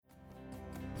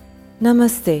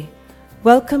Namaste.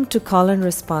 Welcome to Call and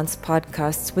Response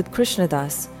podcasts with Krishna,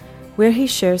 where he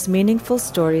shares meaningful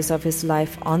stories of his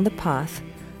life on the path,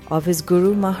 of his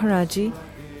Guru Maharaji,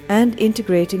 and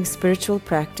integrating spiritual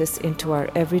practice into our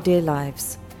everyday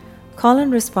lives. Call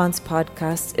and Response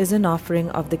podcast is an offering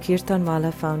of the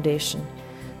Kirtanwala Foundation.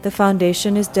 The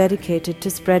foundation is dedicated to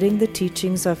spreading the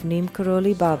teachings of Neem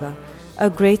Karoli Baba,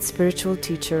 a great spiritual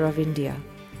teacher of India.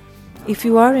 If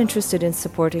you are interested in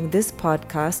supporting this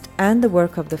podcast and the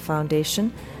work of the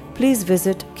foundation, please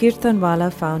visit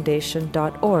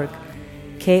kirtanwalafoundation.org,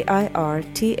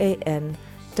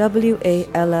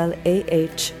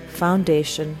 KIRTANWALLAH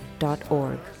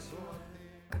foundation.org.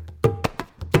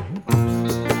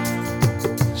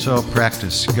 So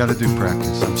practice. You got to do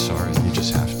practice. I'm sorry. You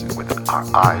just have to. With our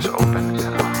eyes open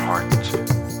and our hearts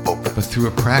open. But through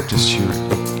a practice, you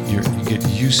get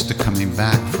used to coming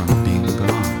back from being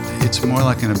gone. It's more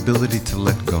like an ability to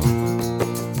let go.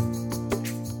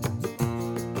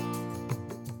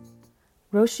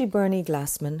 Roshi Bernie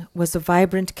Glassman was a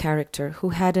vibrant character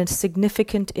who had a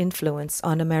significant influence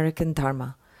on American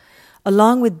Dharma.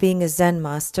 Along with being a Zen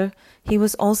master, he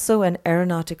was also an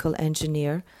aeronautical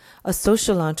engineer, a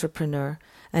social entrepreneur,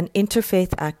 an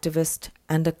interfaith activist,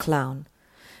 and a clown.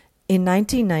 In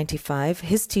 1995,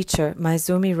 his teacher,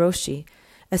 Maizumi Roshi,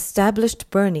 established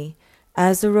Bernie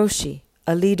as a Roshi,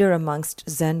 a leader amongst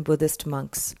Zen Buddhist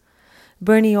monks.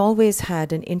 Bernie always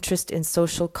had an interest in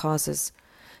social causes.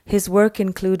 His work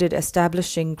included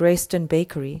establishing Greyston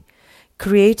Bakery,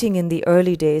 creating in the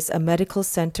early days a medical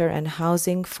center and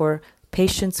housing for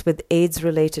patients with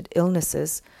AIDS-related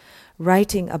illnesses,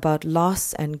 writing about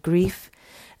loss and grief,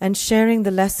 and sharing the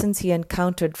lessons he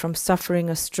encountered from suffering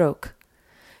a stroke.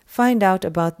 Find out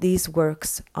about these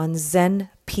works on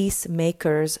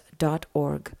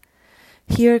zenpeacemakers.org.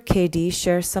 Here KD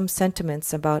shares some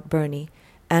sentiments about Bernie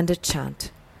and a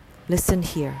chant. Listen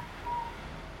here.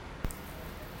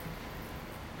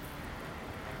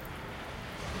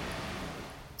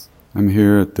 I'm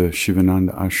here at the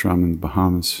Shivananda Ashram in the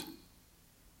Bahamas,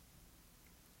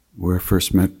 where I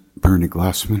first met Bernie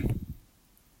Glassman.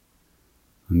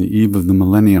 On the eve of the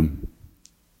millennium,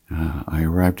 I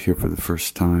arrived here for the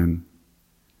first time,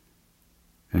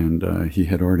 and he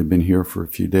had already been here for a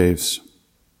few days.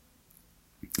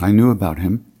 I knew about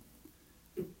him.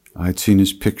 I'd seen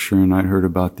his picture, and I'd heard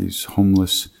about these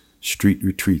homeless street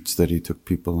retreats that he took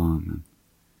people on.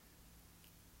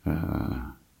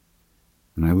 And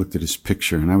I looked at his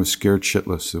picture, and I was scared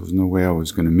shitless. There was no way I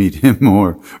was going to meet him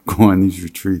or go on these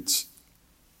retreats.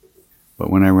 But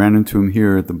when I ran into him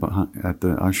here at the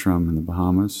ashram in the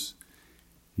Bahamas,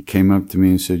 he came up to me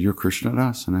and said, "You're Krishna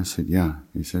Das?" And I said, "Yeah."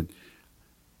 He said,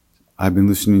 "I've been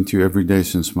listening to you every day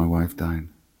since my wife died."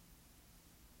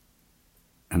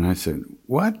 And I said,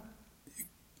 "What?"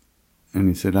 And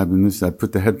he said, "I've been listening. I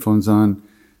put the headphones on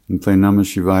and play Namah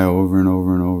Shivaya over and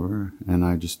over and over, and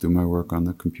I just do my work on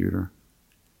the computer."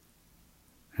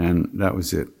 And that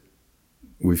was it.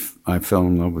 I fell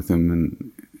in love with him,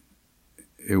 and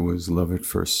it was love at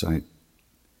first sight.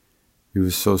 He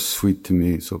was so sweet to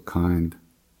me, so kind.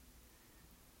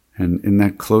 And in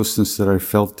that closeness that I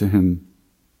felt to him,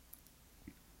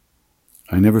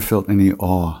 I never felt any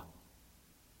awe.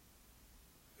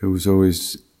 It was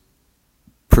always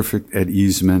perfect at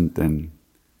easement and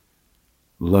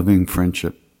loving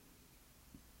friendship.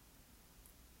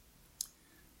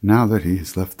 Now that he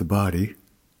has left the body,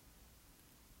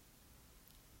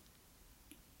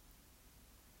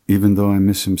 even though I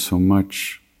miss him so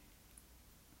much,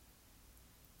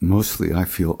 mostly I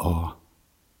feel awe.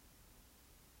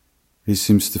 He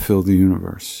seems to fill the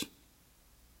universe,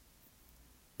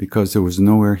 because there was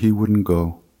nowhere he wouldn't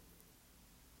go.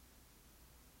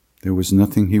 There was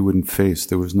nothing he wouldn't face.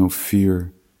 There was no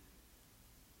fear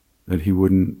that he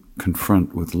wouldn't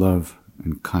confront with love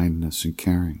and kindness and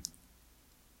caring.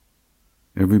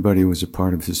 Everybody was a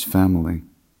part of his family.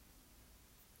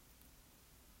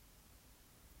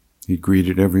 He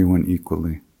greeted everyone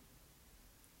equally.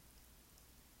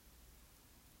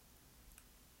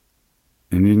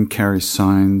 And he didn't carry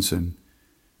signs and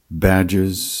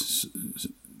badges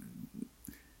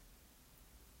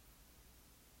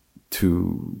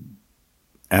to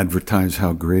advertise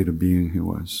how great a being he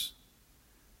was.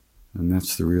 And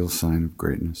that's the real sign of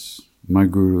greatness. My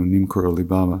guru, Neem Karoli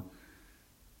Baba,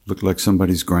 looked like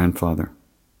somebody's grandfather.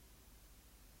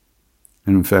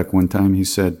 And in fact, one time he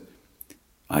said,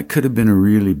 "I could have been a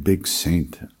really big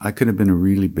saint. I could have been a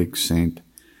really big saint,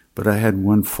 but I had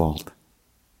one fault."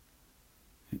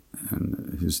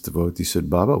 And his devotee said,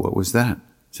 "Baba, what was that?"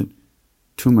 He said,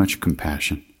 "Too much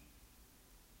compassion."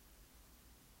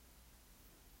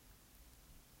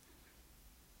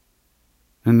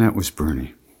 And that was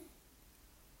Bernie.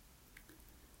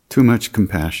 Too much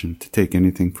compassion to take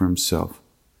anything for himself.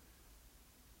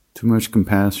 Too much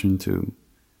compassion to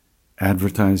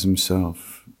advertise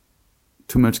himself.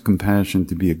 Too much compassion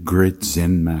to be a great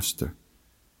Zen master.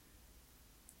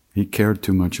 He cared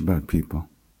too much about people.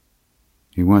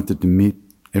 He wanted to meet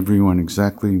everyone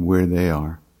exactly where they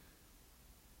are.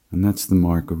 And that's the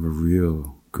mark of a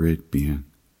real great being.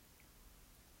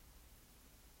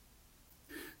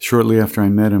 Shortly after I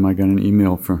met him, I got an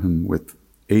email from him with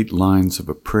 8 lines of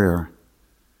a prayer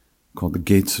called the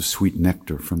Gates of Sweet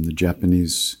Nectar from the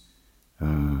Japanese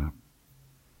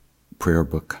prayer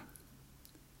book.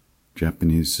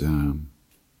 Japanese, the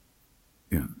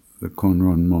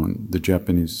Konronmon, the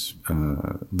Japanese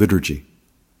liturgy.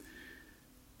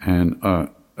 And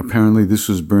apparently this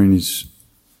was Bernie's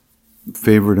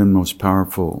favorite and most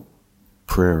powerful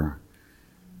prayer.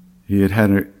 He had had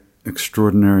an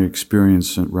extraordinary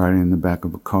experience riding in the back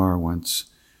of a car once,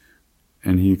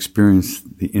 and he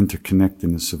experienced the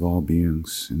interconnectedness of all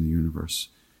beings in the universe,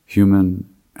 human,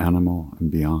 animal, and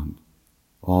beyond,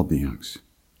 all beings.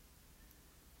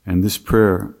 And this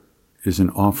prayer is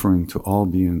an offering to all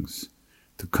beings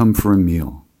to come for a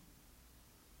meal.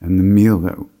 And the meal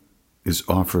that is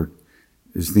offered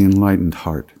is the enlightened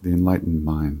heart, the enlightened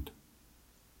mind,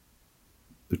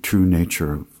 the true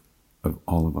nature of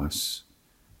all of us.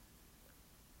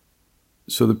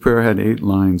 So the prayer had 8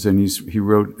 lines, and he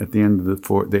wrote at the end of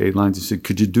the 8 lines, he said,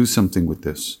 "Could you do something with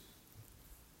this?"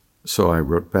 So I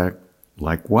wrote back,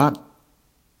 "Like what?"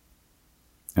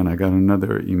 And I got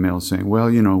another email saying, "Well,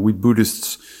 we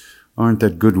Buddhists aren't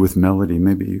that good with melody.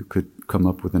 Maybe you could come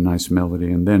up with a nice melody,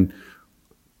 and then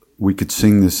we could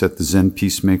sing this at the Zen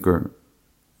Peacemaker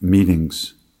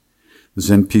meetings." The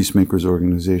Zen Peacemakers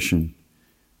organization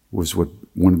was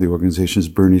one of the organizations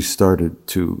Bernie started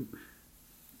to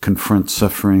confront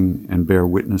suffering and bear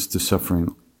witness to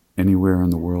suffering anywhere in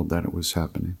the world that it was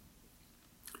happening.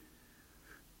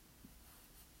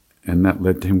 And that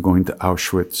led to him going to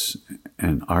Auschwitz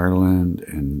and Ireland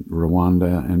and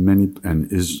Rwanda and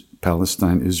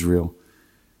Palestine, Israel,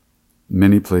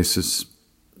 many places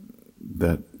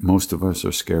that most of us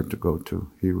are scared to go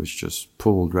to. He was just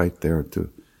pulled right there to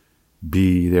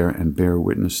be there and bear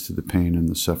witness to the pain and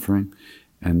the suffering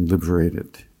and liberate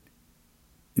it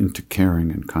into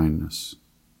caring and kindness.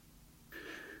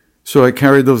 So I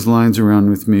carried those lines around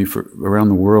with me around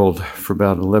the world for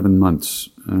about 11 months.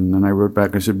 And then I wrote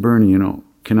back, I said, "Bernie,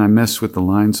 can I mess with the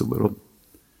lines a little?"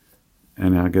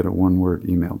 And I get a 1-word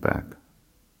email back,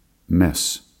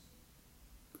 "Mess."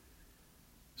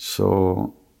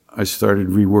 So I started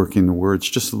reworking the words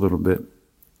just a little bit.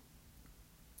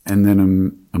 And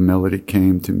then a melody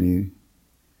came to me,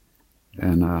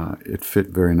 and it fit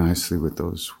very nicely with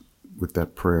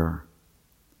that prayer.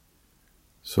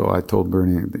 So I told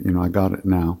Bernie, I got it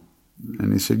now.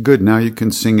 And he said, "Good, now you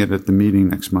can sing it at the meeting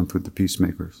next month with the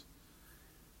Peacemakers."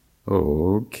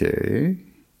 Okay.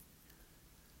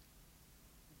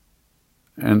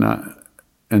 And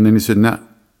then he said,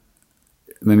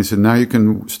 now you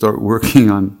can start working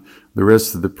on the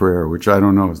rest of the prayer, which I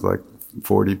don't know, is like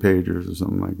 40 pages or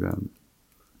something like that.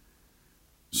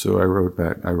 So I wrote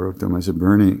to him, I said,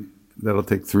 "Bernie, that'll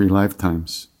take 3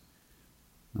 lifetimes.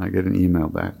 I get an email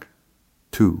back,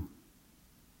 2.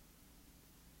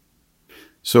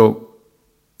 So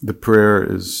the prayer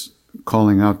is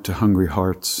calling out to hungry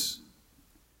hearts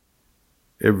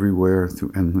everywhere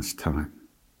through endless time.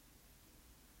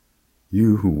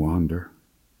 You who wander,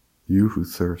 you who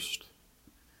thirst,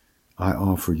 I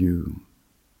offer you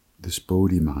this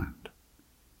Bodhi mind.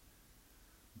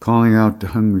 Calling out to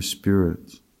hungry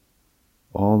spirits,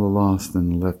 all the lost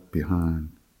and left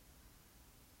behind.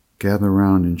 Gather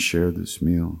round and share this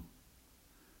meal.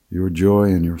 Your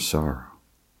joy and your sorrow,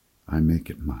 I make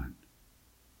it mine.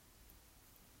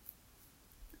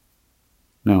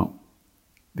 Now,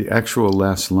 the actual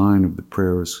last line of the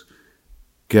prayer is,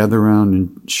 gather round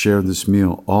and share this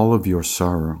meal. All of your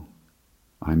sorrow,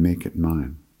 I make it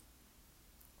mine.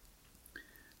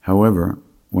 However,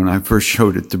 when I first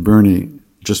showed it to Bernie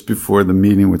just before the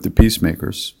meeting with the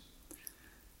Peacemakers,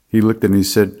 he looked at me and he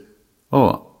said,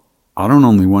 "Oh, I don't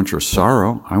only want your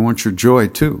sorrow, I want your joy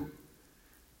too."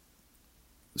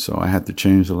 So I had to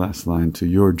change the last line to,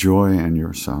 your joy and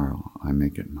your sorrow, I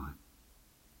make it mine.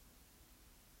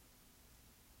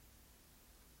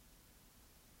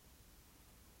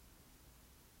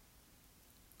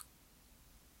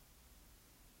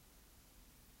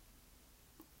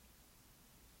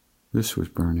 This was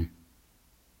Bernie.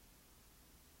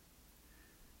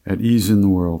 At ease in the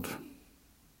world,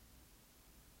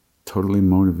 totally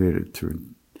motivated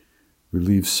to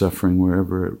relieve suffering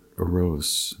wherever it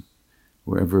arose,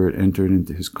 wherever it entered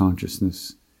into his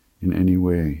consciousness in any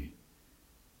way.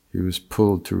 He was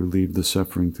pulled to relieve the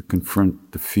suffering, to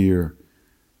confront the fear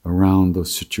around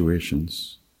those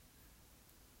situations,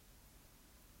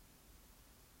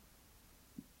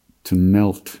 to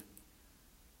melt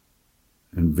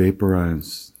and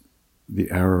vaporize the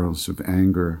arrows of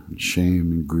anger and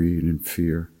shame and greed and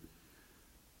fear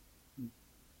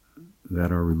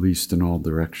that are released in all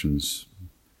directions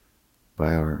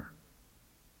by our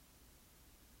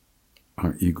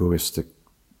egoistic,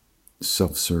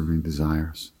 self-serving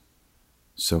desires,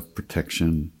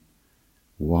 self-protection,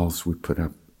 walls we put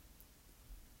up,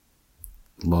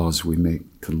 laws we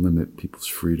make to limit people's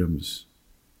freedoms,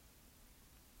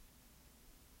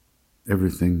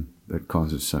 everything that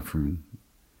causes suffering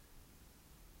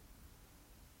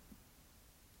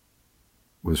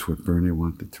was what Bernie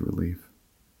wanted to relieve.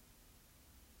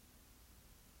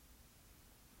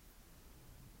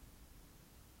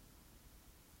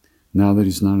 Now that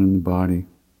he's not in the body,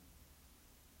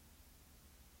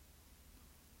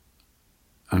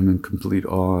 I'm in complete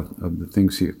awe of the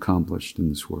things he accomplished in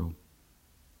this world.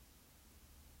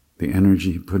 The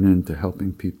energy he put into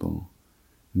helping people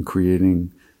and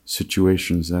creating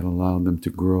situations that allowed them to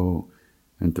grow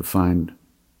and to find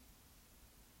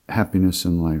happiness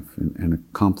in life and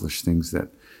accomplish things that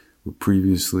were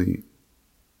previously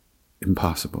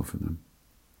impossible for them.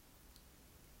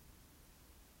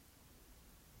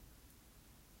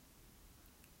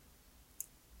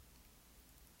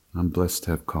 I'm blessed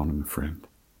to have called him a friend.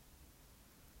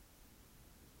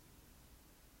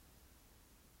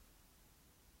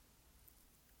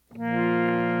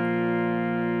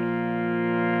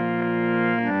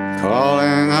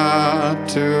 Calling out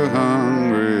to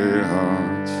hungry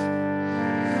hearts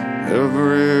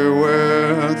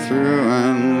everywhere through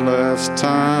endless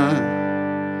time.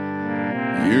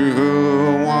 You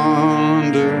who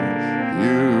wander,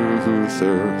 you who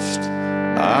thirst,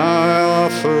 I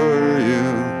offer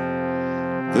you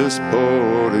this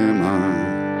body mine.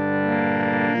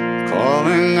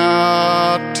 Calling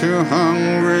out to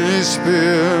hungry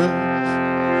spirits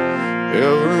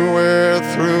everywhere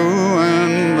through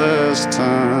endless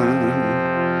time.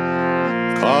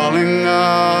 Calling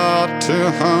out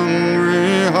to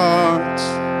hungry hearts,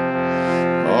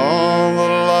 all the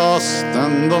lost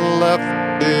and the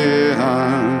left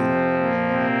behind.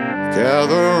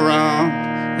 Gather round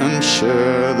and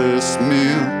share this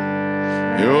meal.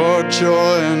 Your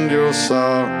joy and your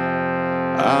sorrow,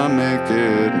 I make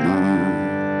it mine.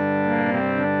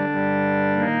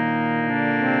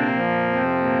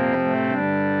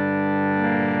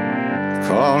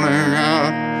 Calling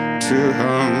out to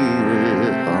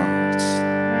hungry hearts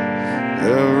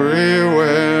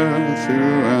everywhere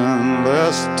through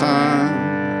endless time.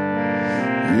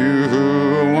 You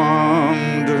who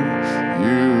wander,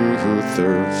 you who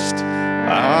thirst,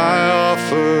 I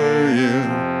offer you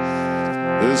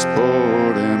this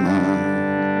body mine.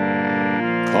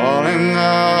 Calling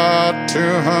out to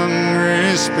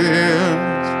hungry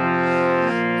spirits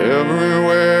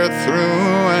everywhere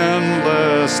through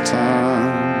endless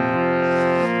time.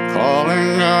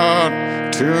 Calling out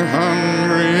to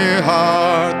hungry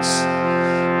hearts,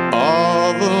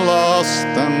 all the lost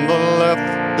and the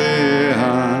left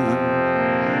behind.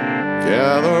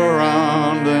 Gather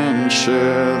round and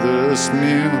share this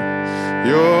meal.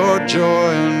 Your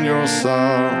joy and your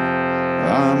sorrow,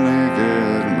 I make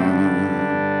it mine.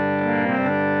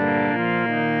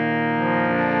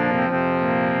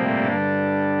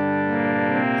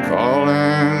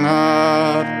 Calling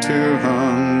out to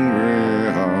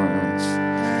hungry hearts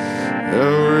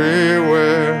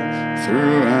everywhere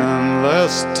through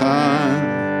endless time.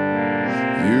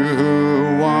 You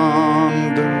who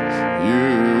wander,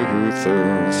 you who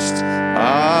thirst,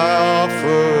 I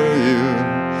offer you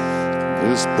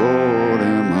this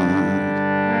body mine.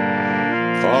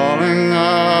 Calling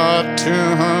out to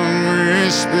hungry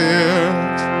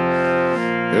spirits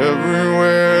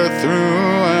everywhere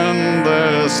through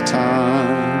endless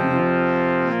time.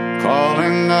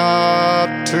 Calling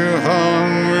out to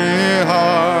hungry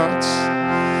hearts,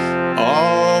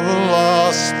 all the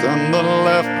lost and the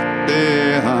left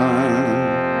behind.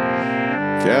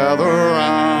 Gather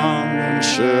round and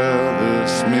share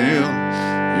this meal.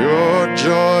 Your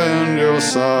joy and your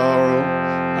sorrow,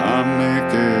 I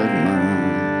make it mine.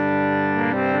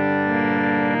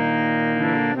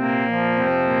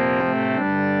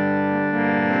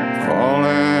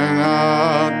 Calling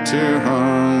out to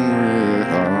hungry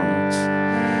hearts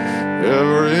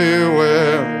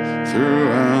everywhere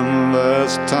through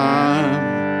endless time.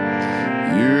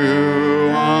 You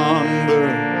wander,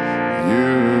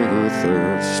 you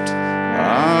thirst, I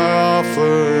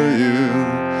offer you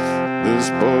this this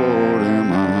Bodhi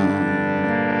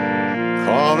mind,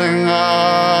 calling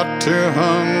out to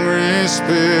hungry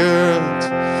spirits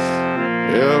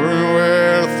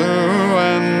everywhere through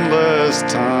endless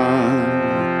time,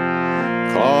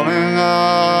 calling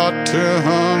out to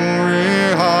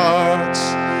hungry hearts,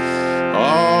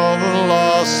 all the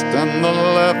lost and the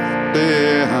left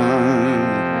behind.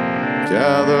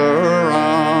 Gather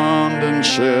around and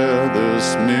share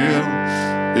this meal,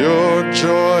 your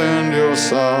joy and your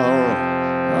sorrow,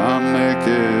 I make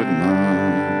it mine.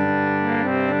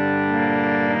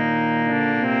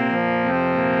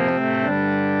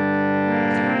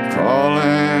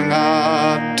 Calling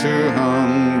out to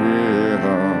hungry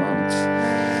hearts,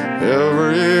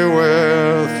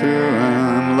 everywhere through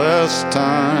endless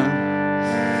time.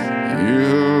 You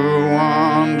who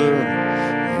wander,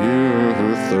 you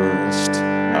who thirst, I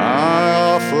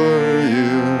offer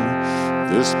you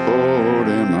this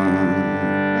Bodhi mind.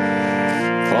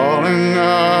 Calling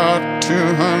out to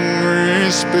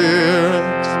hungry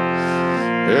spirits,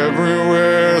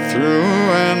 everywhere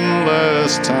through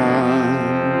endless time.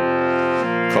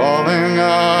 Calling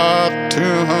out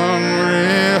to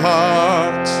hungry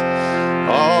hearts,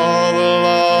 all the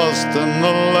lost and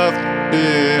the left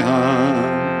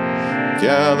behind.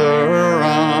 Gather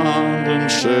around and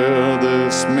share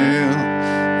this meal,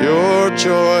 your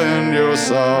joy and your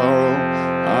sorrow,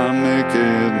 I make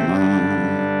it mine.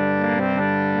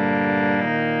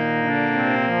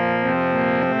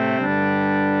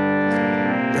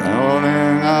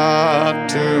 Calling out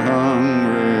to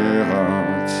hungry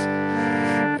hearts,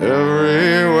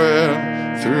 everywhere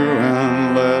through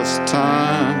endless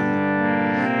time.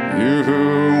 You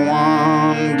who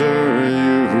wander,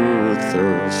 you who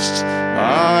thirst,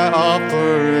 I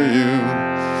offer you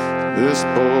this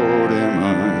Bodhi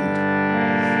mind.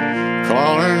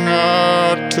 Calling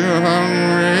out to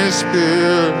hungry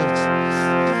spirits,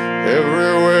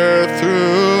 everywhere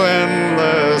through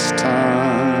endless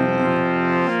time.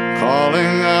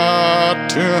 Calling out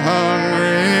to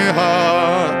hungry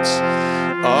hearts,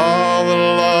 all the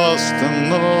lost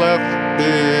and the left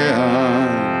behind.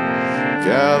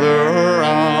 Gather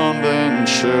around and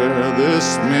share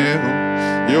this meal,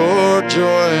 your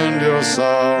joy and your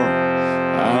sorrow,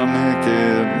 I make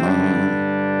it mine.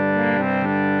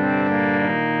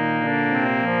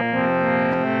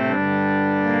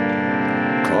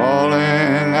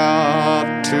 Calling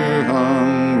out to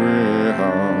hungry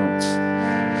hearts,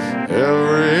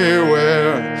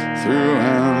 everywhere through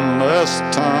endless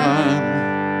time.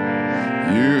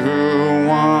 You who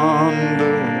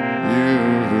wander, you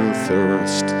who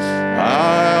thirst, I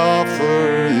offer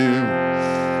you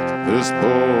this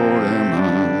Bodhi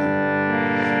mind.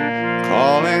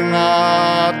 Calling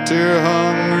out to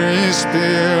hungry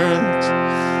spirits,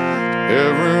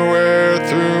 everywhere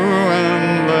through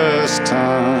endless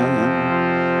time.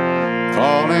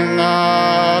 Calling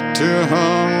out to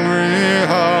hungry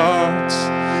hearts,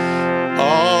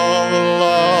 all the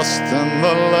lost and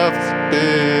the left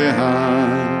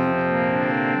behind.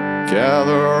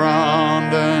 Gather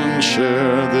around and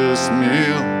share this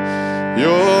meal,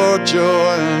 your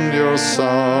joy and your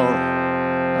sorrow,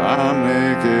 I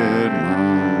make it mine.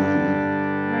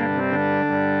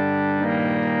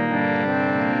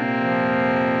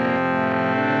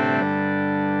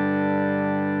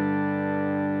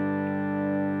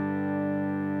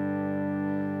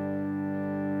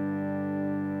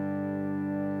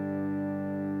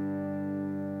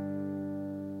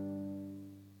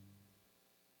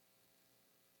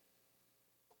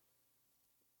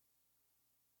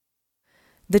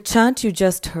 The chant you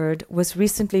just heard was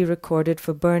recently recorded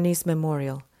for Bernie's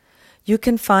memorial. You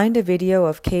can find a video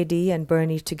of KD and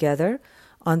Bernie together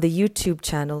on the YouTube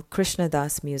channel Krishna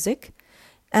Das Music,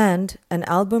 and an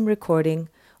album recording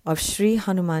of Sri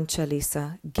Hanuman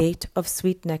Chalisa, Gate of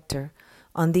Sweet Nectar,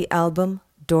 on the album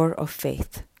Door of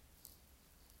Faith.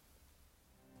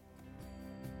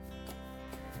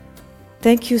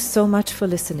 Thank you so much for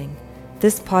listening.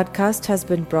 This podcast has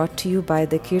been brought to you by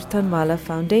the Kirtanwala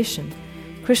Foundation.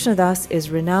 Krishna Das is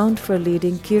renowned for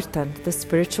leading kirtan, the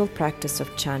spiritual practice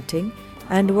of chanting,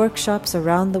 and workshops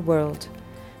around the world.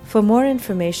 For more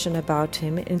information about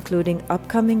him, including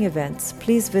upcoming events,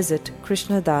 please visit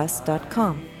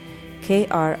krishnadas.com,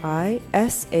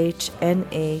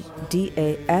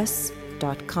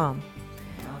 KRISHNADAS.com.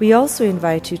 We also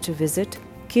invite you to visit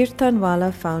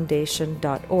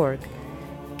kirtanwalafoundation.org,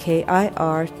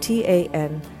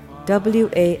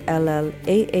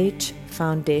 KIRTANWALLAH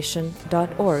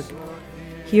foundation.org.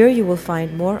 Here you will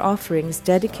find more offerings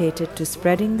dedicated to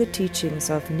spreading the teachings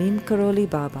of Neem Karoli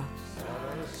Baba.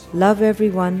 Love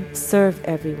everyone, serve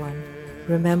everyone,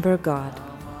 remember God.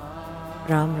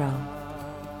 Ram Ram.